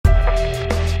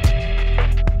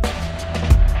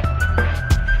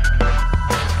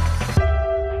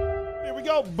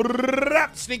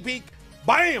Sneak peek.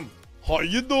 Bam. How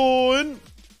you doing?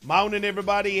 Morning,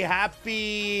 everybody.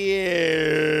 Happy.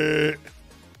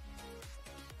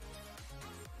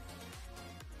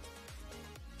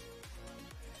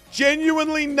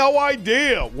 Genuinely no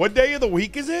idea. What day of the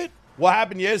week is it? What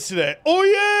happened yesterday? Oh,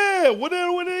 yeah. What did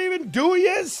I even do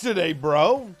yesterday,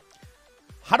 bro?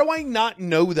 How do I not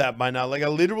know that by now? Like, I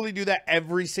literally do that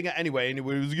every single... Anyway, it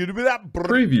was going to be that...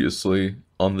 Previously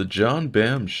on the John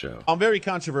Bam Show. I'm very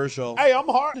controversial. Hey, I'm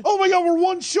hard. Oh, my God, we're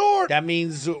one short. That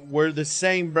means we're the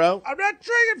same, bro. I'm not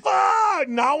triggered. Fuck.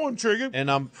 Now I'm triggered. And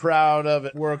I'm proud of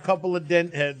it. We're a couple of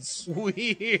dent heads.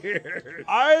 Weird.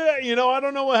 I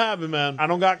don't know what happened, man. I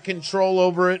don't got control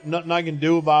over it. Nothing I can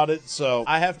do about it. So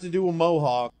I have to do a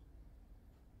mohawk.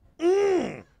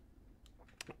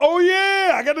 Oh,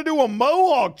 yeah, I got to do a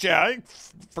mohawk, chat. I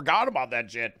forgot about that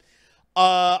shit.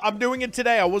 I'm doing it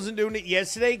today. I wasn't doing it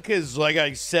yesterday because, like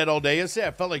I said all day yesterday,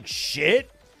 I felt like shit.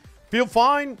 Feel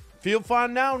fine. Feel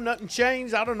fine now. Nothing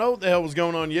changed. I don't know what the hell was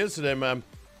going on yesterday, man.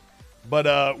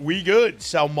 But we good.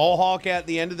 So mohawk at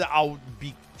the end of the... I'll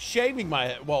be shaving my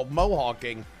head. Well,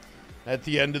 mohawking at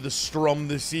the end of the strum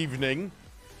this evening.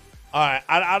 All right.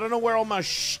 I don't know where all my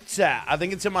shit's at. I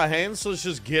think it's in my hands, so let's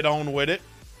just get on with it.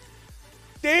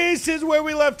 This is where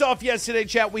we left off yesterday,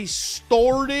 chat. We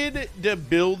started to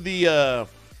build the,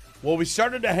 we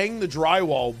started to hang the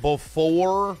drywall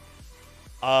before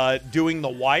doing the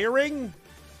wiring.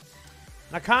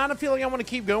 I kind of feel like I want to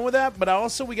keep going with that, but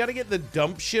also we got to get the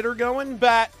dump shitter going.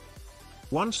 But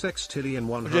 1 sextillion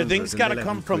 100 things got to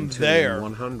come from there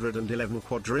 111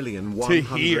 quadrillion to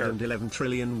here. 111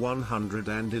 trillion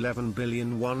 111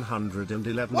 billion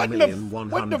 111 million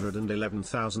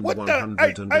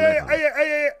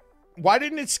 111,111. Why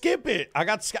didn't it skip it? I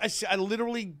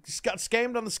literally got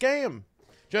scammed on the scam.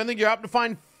 Do you think your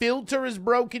Optifine filter is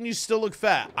broken? You still look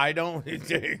fat. I don't.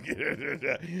 Okay,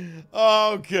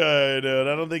 dude.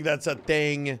 I don't think that's a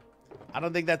thing. I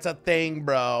don't think that's a thing,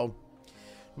 bro.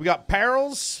 We got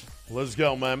perils. Let's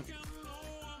go, man. What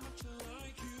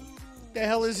the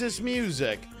hell is this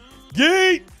music?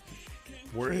 Yeet!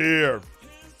 We're here.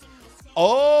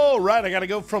 Oh, right. I got to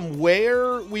go from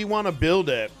where we want to build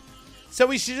it. So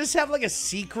we should just have like a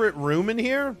secret room in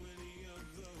here.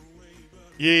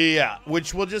 Yeah.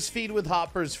 Which we'll just feed with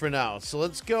hoppers for now. So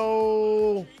let's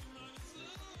go.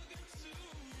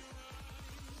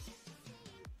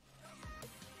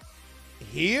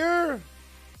 Here.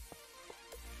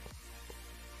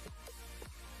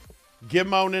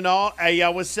 Get on and all. Hey, yo,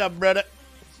 what's up, brother?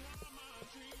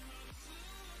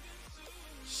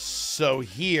 So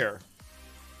here.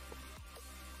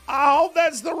 I hope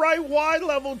that's the right wide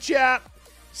level, chat.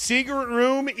 Secret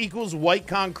room equals white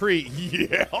concrete.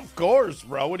 Yeah, of course,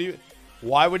 bro.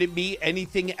 Why would it be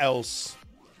anything else?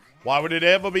 Why would it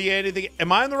ever be anything?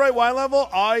 Am I on the right wide level?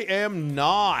 I am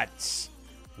not.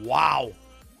 Wow.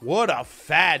 What a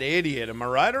fat idiot. Am I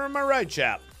right or am I right,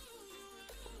 chap?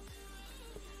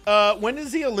 When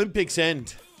does the Olympics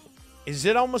end? Is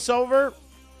it almost over?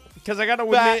 Because I got to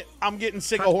admit, I'm getting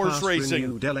sick of horse racing. I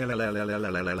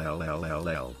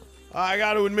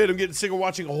got to admit, I'm getting sick of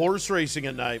watching horse racing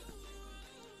at night.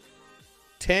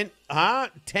 10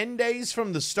 days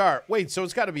from the start. Wait, so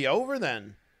it's got to be over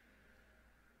then?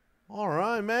 All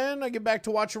right, man. I get back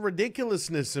to watching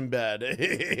ridiculousness in bed.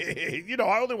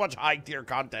 I only watch high-tier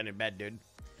content in bed, dude.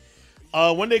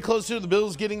 One day closer to the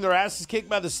Bills getting their asses kicked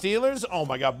by the Steelers. Oh,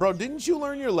 my God. Bro, didn't you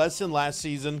learn your lesson last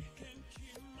season?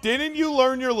 Didn't you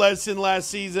learn your lesson last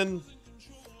season?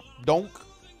 Donk.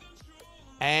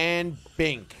 And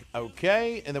bink.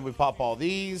 Okay. And then we pop all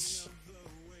these.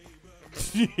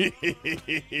 Do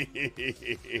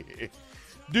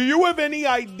you have any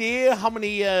idea how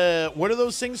many, what are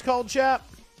those things called, chap?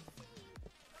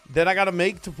 That I got to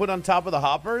make to put on top of the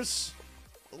hoppers?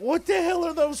 What the hell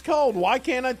are those called? Why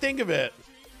can't I think of it?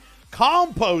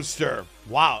 Composter.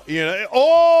 Wow.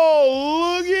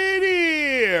 Oh, look at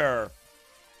here.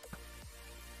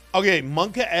 Okay,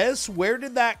 Monka S, where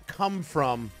did that come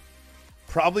from?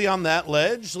 Probably on that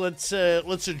ledge. Let's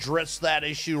address that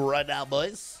issue right now,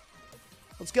 boys.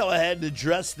 Let's go ahead and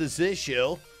address this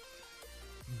issue.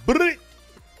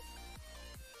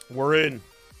 We're in.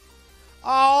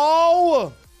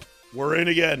 Oh! We're in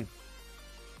again.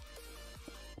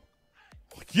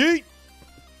 Yeet!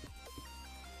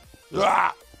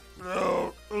 Ah!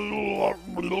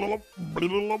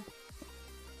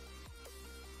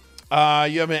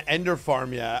 You have an ender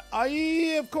farm yet?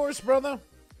 Aye, of course, brother.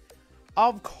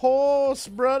 Of course,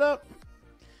 brother.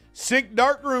 Sick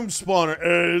darkroom spawner.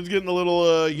 It's getting a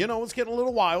little, it's getting a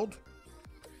little wild.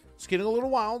 It's getting a little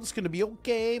wild. It's going to be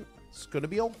okay. It's going to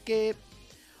be okay.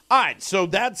 All right, so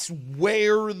that's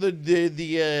where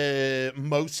the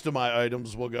most of my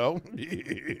items will go.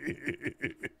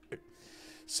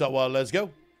 So let's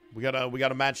go. We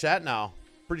gotta match that now.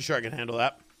 Pretty sure I can handle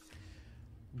that.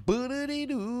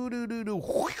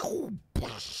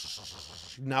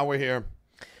 Now we're here.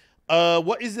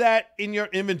 What is that in your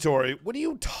inventory? What are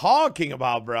you talking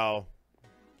about, bro?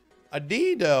 A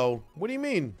Dido? What do you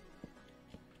mean?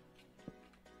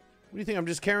 What do you think? I'm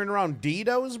just carrying around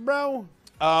Didos, bro?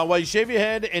 While you shave your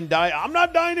head and dye. I'm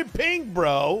not dyeing it pink,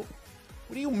 bro.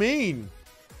 What do you mean?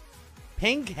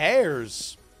 Pink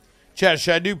hairs. Chat,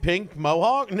 should I do pink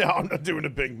mohawk? No, I'm not doing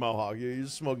a pink mohawk. You're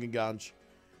smoking ganj.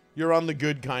 You're on the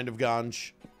good kind of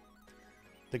ganj.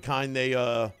 The kind they,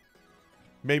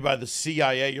 made by the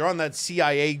CIA. You're on that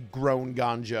CIA-grown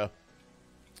ganja.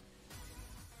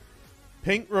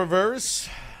 Pink reverse.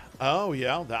 Oh,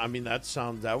 yeah. I mean,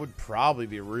 that would probably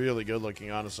be really good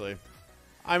looking, honestly.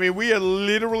 I mean, we are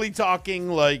literally talking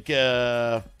like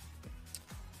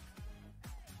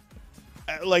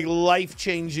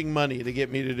life-changing money to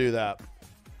get me to do that.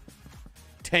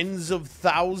 Tens of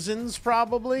thousands,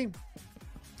 probably.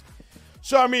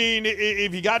 So, I mean,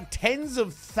 if you got tens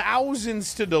of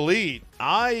thousands to delete,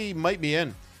 I might be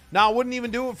in. Now, I wouldn't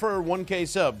even do it for 1K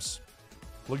subs.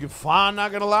 Looking fine,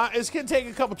 not gonna lie. It's gonna take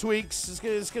a couple tweaks. It's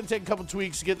gonna take a couple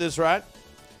tweaks to get this right.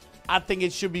 I think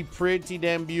it should be pretty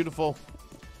damn beautiful.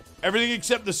 Everything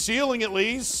except the ceiling, at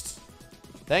least.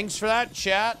 Thanks for that,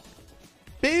 chat.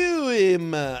 Boo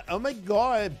him. Oh my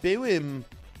god, boo him.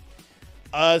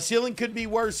 Ceiling could be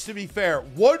worse, to be fair.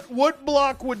 What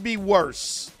block would be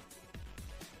worse?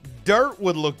 Dirt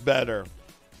would look better.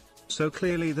 So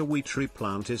clearly the wheat tree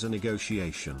plant is a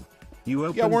negotiation. You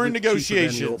open yeah, we're in with cheaper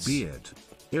negotiations. than your beard.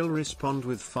 He'll respond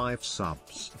with 5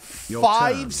 subs. Your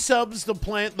 5 turn. subs to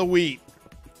plant the wheat.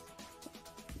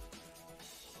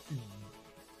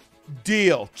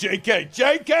 Deal.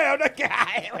 JK, I'm not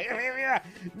guy.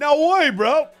 No way,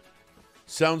 bro.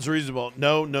 Sounds reasonable.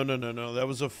 No. That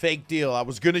was a fake deal. I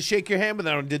was going to shake your hand, but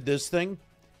then I did this thing,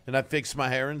 and I fixed my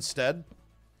hair instead.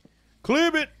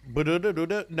 Clip it.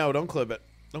 No, don't clip it.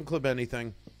 Don't clip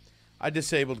anything. I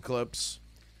disabled clips.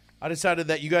 I decided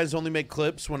that you guys only make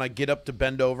clips when I get up to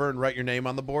bend over and write your name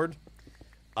on the board.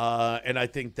 And I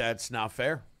think that's not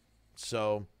fair.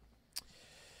 So,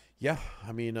 yeah,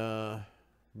 I mean,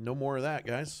 no more of that,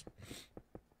 guys.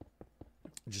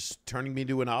 Just turning me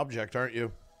to an object, aren't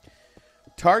you?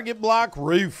 Target block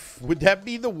roof. Would that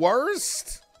be the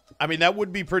worst? I mean, that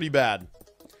would be pretty bad.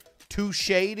 Touche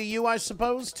to you, I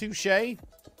suppose? Touche?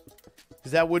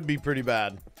 Because that would be pretty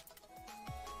bad.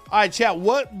 All right, chat.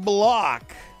 What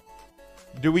block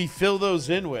do we fill those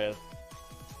in with?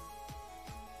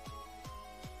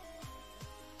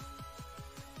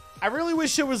 I really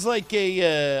wish it was like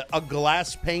a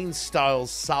glass pane style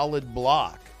solid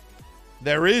block.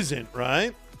 There isn't,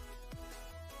 right?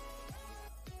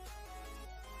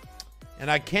 And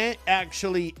I can't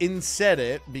actually inset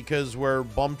it because we're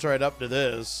bumped right up to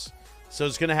this. So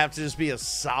it's going to have to just be a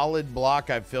solid block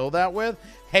I fill that with.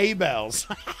 Hay bales.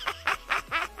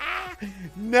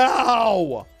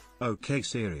 No! Okay,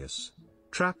 serious.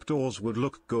 Trapdoors would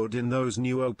look good in those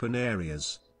new open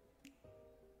areas.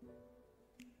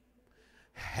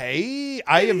 Hey,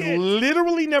 I have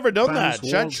literally never done that.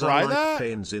 Should I try that?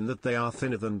 Panes in that they are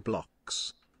thinner than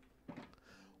blocks.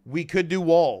 We could do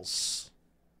walls.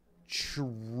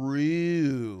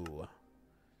 True.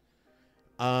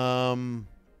 And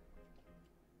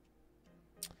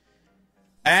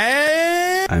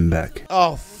I'm back.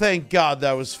 oh, thank God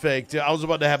that was fake, dude. I was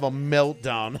about to have a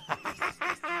meltdown.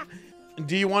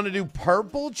 Do you want to do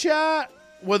purple, chat?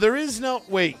 Well, there is no...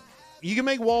 Wait. You can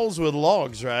make walls with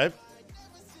logs, right?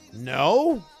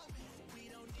 No?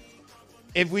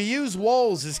 If we use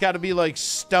walls, it's got to be like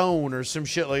stone or some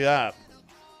shit like that.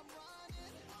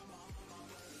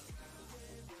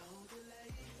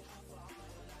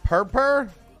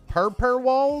 Purper? Purper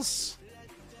walls?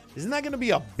 Isn't that going to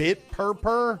be a bit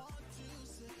purper?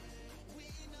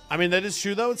 I mean, that is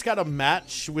true, though. It's got to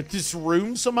match with this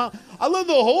room somehow. I love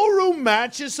the whole room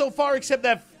matches so far, except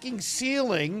that fucking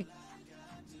ceiling.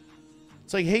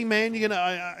 It's like, hey, man,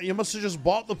 you must have just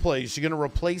bought the place. You're going to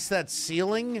replace that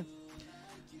ceiling?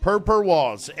 Purper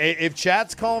walls. If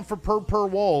chat's calling for purper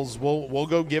walls, we'll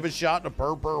go give a shot to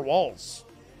purper walls.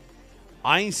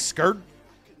 I ain't skirt.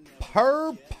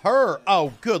 Purper.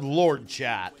 Oh, good Lord,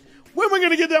 chat. When am I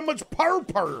going to get that much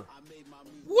purper?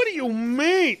 What do you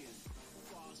mean?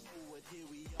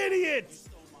 Idiot.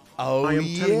 Oh, I am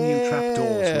telling you,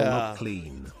 trapdoors will look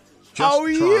clean. Just oh,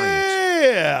 try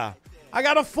yeah. I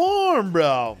got a form,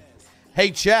 bro.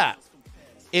 Hey, chat.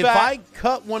 If I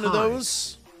cut one of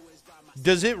those,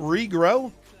 does it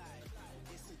regrow?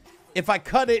 If I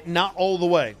cut it not all the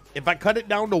way, if I cut it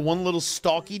down to one little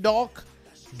stalky dock,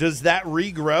 does that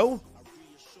regrow?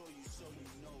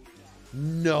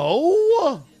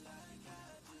 No.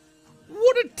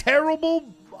 What a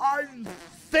terrible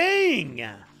thing. You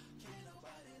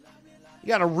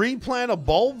got to replant a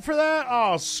bulb for that?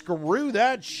 Oh, screw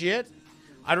that shit.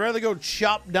 I'd rather go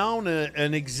chop down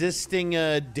an existing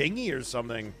dinghy or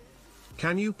something.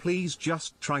 Can you please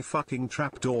just try fucking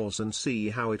trapdoors and see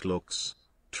how it looks?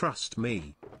 Trust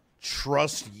me.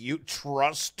 Trust you?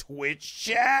 Trust Twitch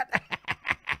chat?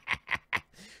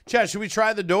 Chat, should we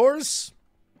try the doors?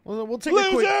 We'll take a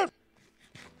quick...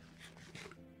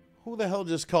 Who the hell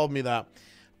just called me that?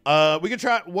 We can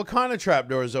try... What kind of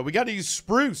trapdoors, though? We got to use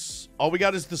spruce. All we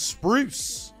got is the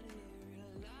spruce.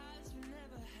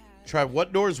 Try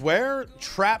what doors where?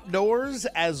 Trapdoors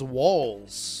as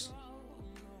walls.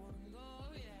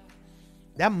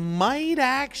 That might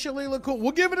actually look cool.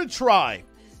 We'll give it a try.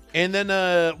 And then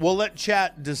we'll let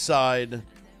chat decide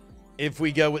if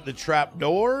we go with the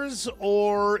trapdoors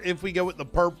or if we go with the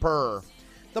purr.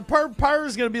 The purr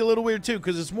is going to be a little weird, too,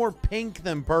 because it's more pink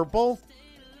than purple.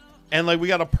 And, like, we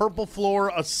got a purple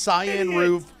floor, a cyan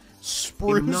roof,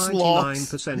 spruce logs.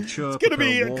 Sure it's going to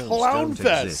be a clown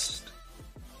fest.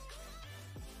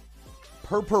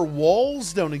 Purr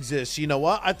walls don't exist. You know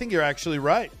what? I think you're actually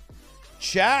right.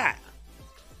 Chat.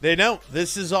 They don't.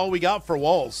 This is all we got for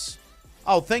walls.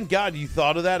 Oh, thank God you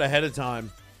thought of that ahead of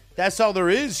time. That's all there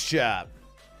is, chat.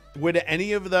 Would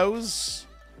any of those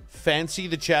fancy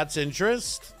the chat's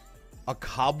interest? A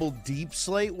cobbled deep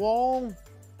slate wall?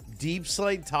 Deep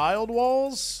slate tiled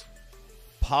walls?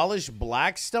 Polished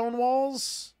blackstone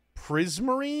walls?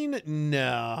 Prismarine?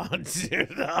 No.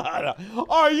 Dude, no.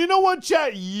 All right, you know what,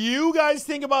 chat? You guys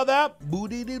think about that?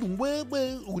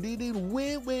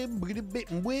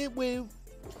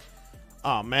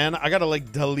 Oh, man, I gotta,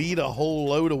 like, delete a whole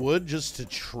load of wood just to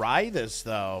try this,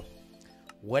 though.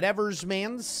 Whatever's,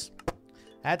 mans.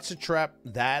 That's a trap.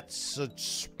 That's a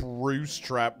spruce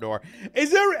trapdoor.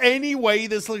 Is there any way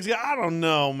this looks good? I don't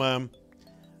know, man.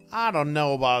 I don't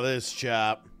know about this,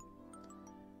 chap.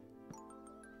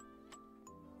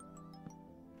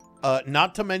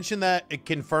 Not to mention that it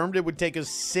confirmed it would take us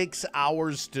 6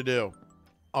 hours to do.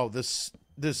 Oh, this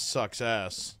sucks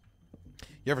ass.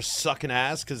 You ever suck an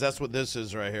ass? Because that's what this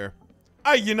is right here.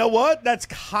 Hey, you know what? That's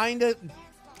kind of...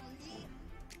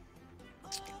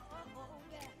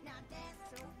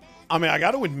 I mean, I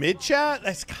got to admit, chat,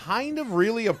 that's kind of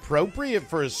really appropriate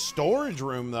for a storage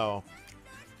room, though.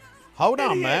 Hold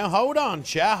on, man. Hold on,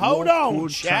 chat. Hold on,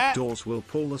 chat. Trapdoors will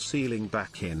pull the ceiling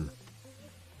back in.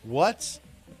 What?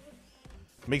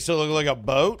 Makes it look like a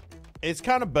boat? It's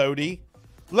kind of boaty.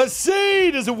 Let's see.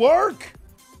 Does it work?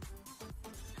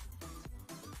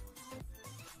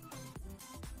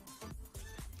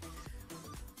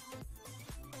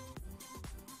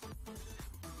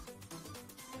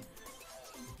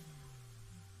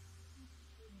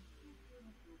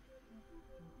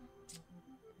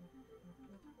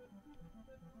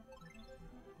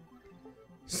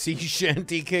 Sea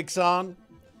shanty kicks on.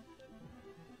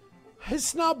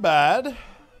 It's not bad.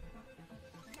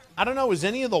 I don't know. Is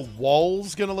any of the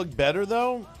walls going to look better,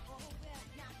 though?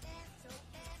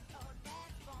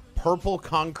 Purple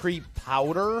concrete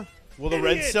powder? Will the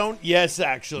redstone? Yes,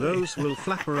 actually. Those will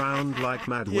flap around like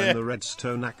mad when the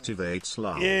redstone activates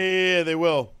live. Yeah, they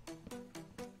will.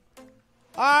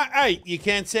 Hey, you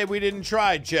can't say we didn't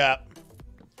try, chap.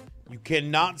 You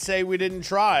cannot say we didn't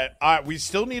try it. All right, we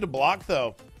still need a block,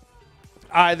 though.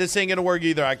 All right, this ain't going to work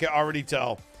either. I can already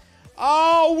tell.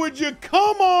 Oh, would you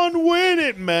come on with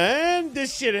it, man?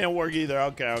 This shit ain't work either.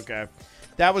 Okay.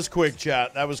 That was quick,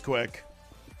 chat. That was quick.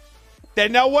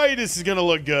 There's no way this is going to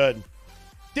look good.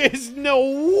 There's no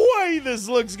way this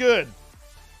looks good.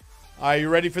 Are you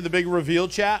ready for the big reveal,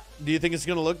 chat? Do you think it's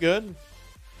going to look good?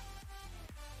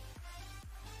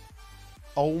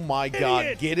 Oh my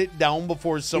God! Get it down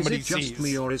before somebody sees. Is it just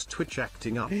me or is Twitch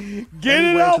acting up? Get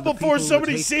it out before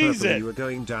somebody sees it. You are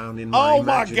going down in my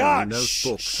imaginary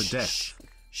notebook for death. Shh.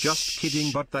 Just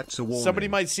kidding, but that's a warning. Somebody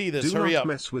might see this. Hurry up. Do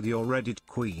not mess with your Reddit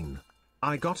queen.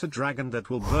 I got a dragon that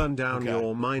will burn down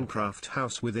your Minecraft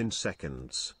house within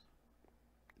seconds.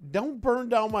 Don't burn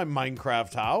down my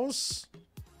Minecraft house.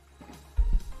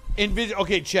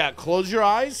 Okay, chat. Close your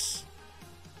eyes.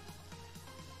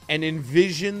 And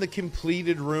envision the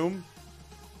completed room.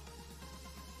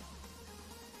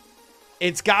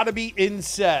 It's got to be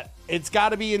inset. It's got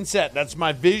to be inset. That's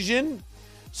my vision.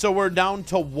 So we're down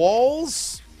to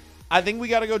walls. I think we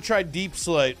got to go try deep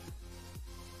slate.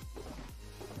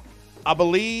 I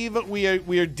believe we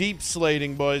are deep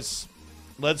slating, boys.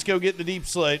 Let's go get the deep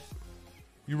slate.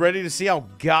 You ready to see how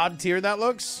god tier that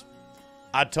looks?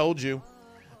 I told you.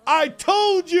 I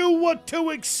told you what to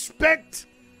expect.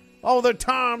 All the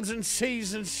times and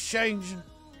seasons changing.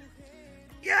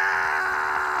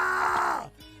 Yeah!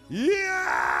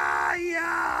 Yeah!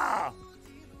 Yeah!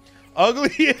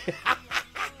 Ugly?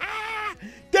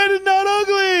 That is not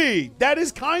ugly! That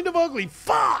is kind of ugly.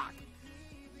 Fuck!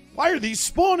 Why are these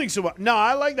spawning so much? No,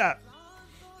 I like that.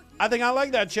 I think I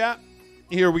like that, chat.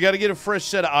 Here, we got to get a fresh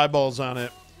set of eyeballs on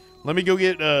it. Let me go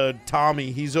get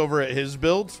Tommy. He's over at his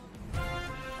build.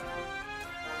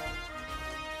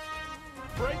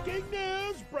 Breaking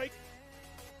news!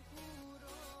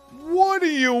 What do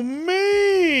you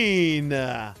mean?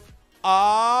 It's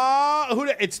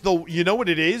the, you know what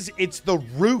it is? It's the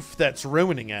roof that's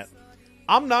ruining it.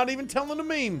 I'm not even telling a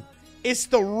meme. It's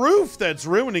the roof that's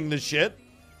ruining the shit.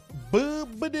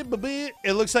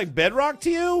 It looks like bedrock to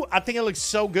you? I think it looks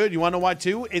so good. You want to know why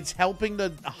too? It's helping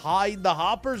to hide the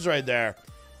hoppers right there.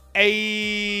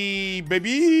 Hey,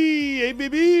 baby. Hey,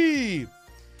 baby.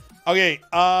 Okay,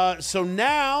 so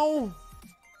now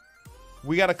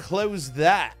we got to close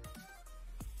that.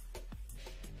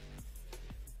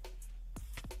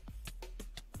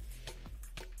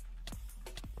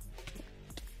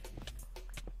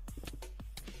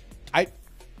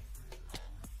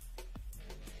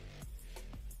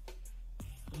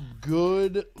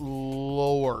 Good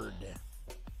Lord.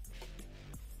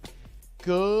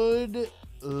 Good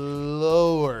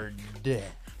Lord.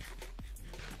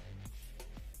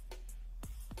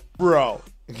 Bro.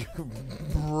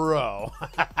 Bro.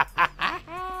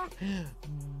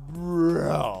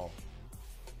 Bro.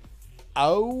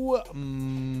 Oh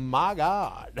my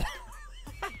God.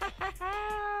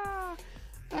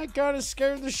 That kind of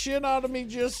scared the shit out of me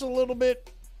just a little bit.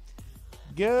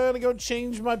 Gotta go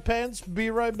change my pants. Be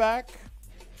right back.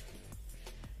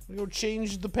 Go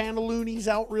change the pantaloonies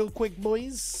out real quick,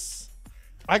 boys.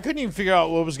 I couldn't even figure out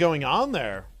what was going on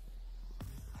there.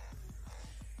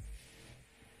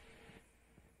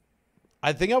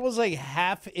 I think I was like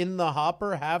half in the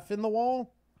hopper, half in the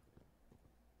wall.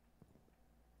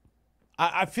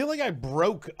 I feel like I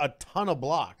broke a ton of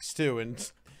blocks too, and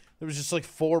there was just like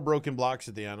 4 broken blocks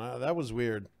at the end. That was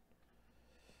weird.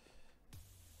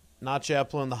 Not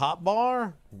Chaplin the hot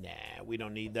bar? Nah, we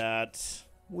don't need that.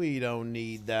 We don't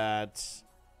need that.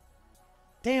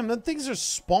 Damn, them things are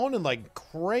spawning like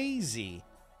crazy.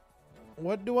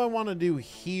 What do I want to do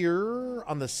here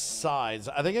on the sides?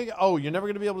 I think oh, you're never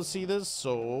going to be able to see this,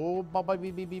 so... Beep,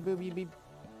 beep, beep, beep, beep, beep, beep,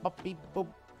 beep, boop.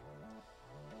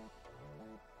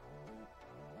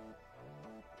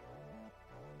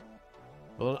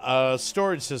 Well,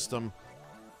 storage system.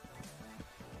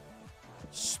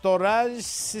 Storage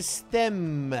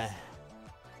system.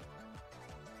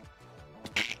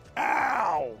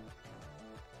 Ow!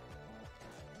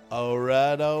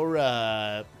 Alright,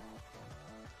 alright.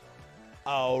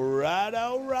 Alright,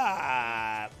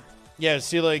 alright. Yeah,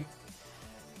 see, like,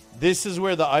 this is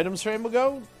where the items frame will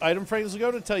go. Item frames will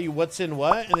go to tell you what's in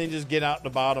what, and then just get out the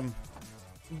bottom.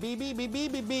 Beep, beep, beep,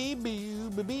 beep, beep, beep,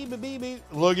 beep, beep, beep, beep, beep.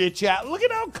 Look at chat. Look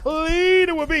at how clean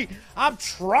it would be. I'm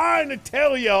trying to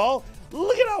tell y'all.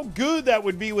 Look at how good that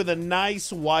would be with a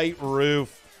nice white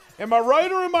roof. Am I right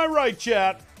or am I right,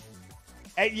 chat?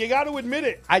 Hey, you got to admit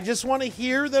it. I just want to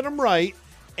hear that I'm right,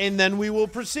 and then we will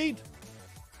proceed.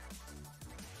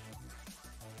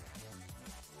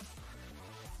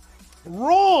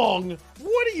 Wrong?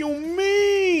 What do you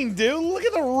mean, dude? Look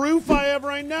at the roof I have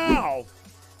right now.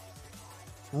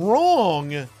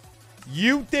 Wrong?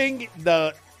 You think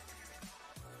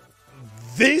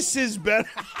this is better?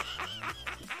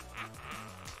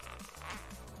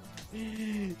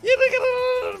 You think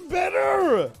it's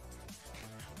better?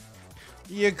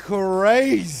 You're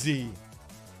crazy.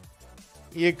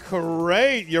 You're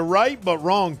great. You're right, but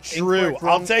wrong. True. Incorrect,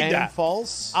 wrong, I'll take that.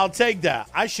 False. I'll take that.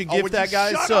 I should give would that you guy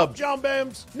a shut sub. up, John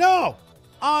Bams? No,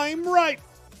 I'm right.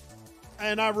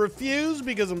 And I refuse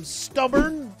because I'm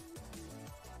stubborn.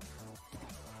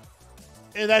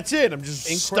 And that's it. I'm just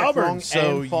Incorrect, stubborn. wrong,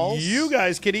 So and false. you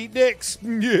guys can eat dicks.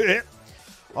 Yeah.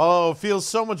 Oh, it feels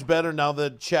so much better now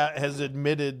that chat has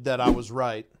admitted that I was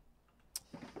right.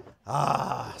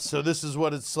 Ah, so this is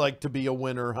what it's like to be a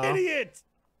winner, huh? Idiot!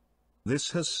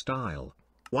 This has style.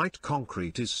 White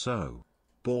concrete is so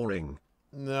boring.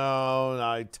 No,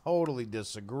 I totally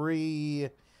disagree.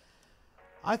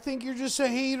 I think you're just a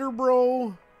hater,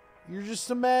 bro. You're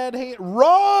just a mad hater.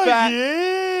 Right!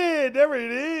 Yeah! There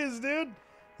it is, dude.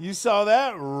 You saw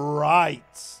that? Right.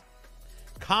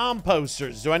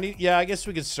 Composters. Do I need... Yeah, I guess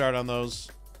we could start on those.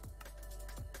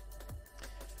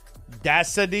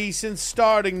 That's a decent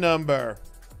starting number.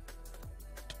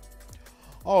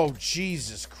 Oh,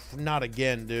 Jesus. Not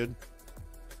again, dude.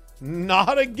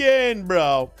 Not again,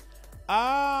 bro.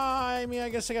 I mean, I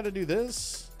guess I gotta do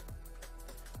this.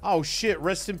 Oh, shit.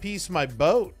 Rest in peace, my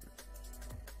boat.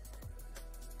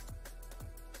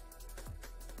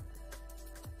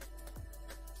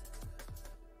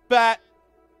 Bat.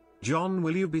 John,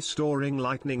 will you be storing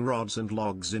lightning rods and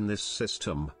logs in this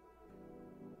system?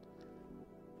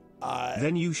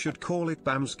 Then you should call it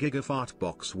Bam's Gigafart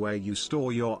Box, where you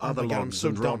store your other God, logs so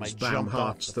and dumb. rods. I Bam jumped off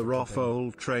hearts the the rough fucking thing.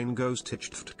 old train goes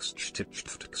titch.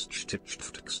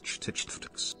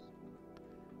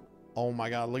 Oh my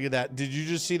God, look at that. Did you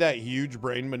just see that huge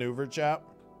brain maneuver, chap?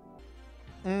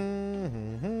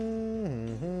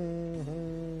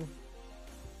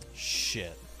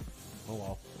 Shit. Oh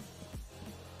well.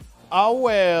 Oh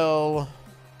well.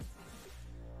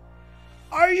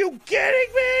 Are you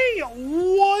kidding me?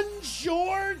 1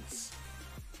 shorts?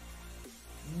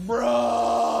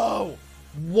 Bro.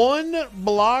 1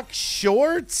 block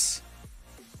shorts?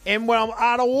 And when I'm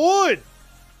out of wood.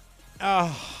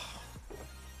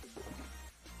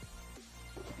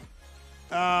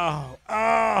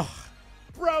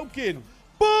 Broken.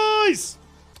 Boys!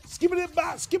 Skipping it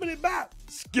back. Skipping it back,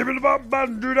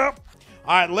 dude up.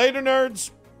 All right, later,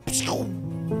 nerds.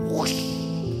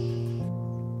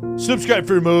 Subscribe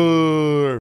for more.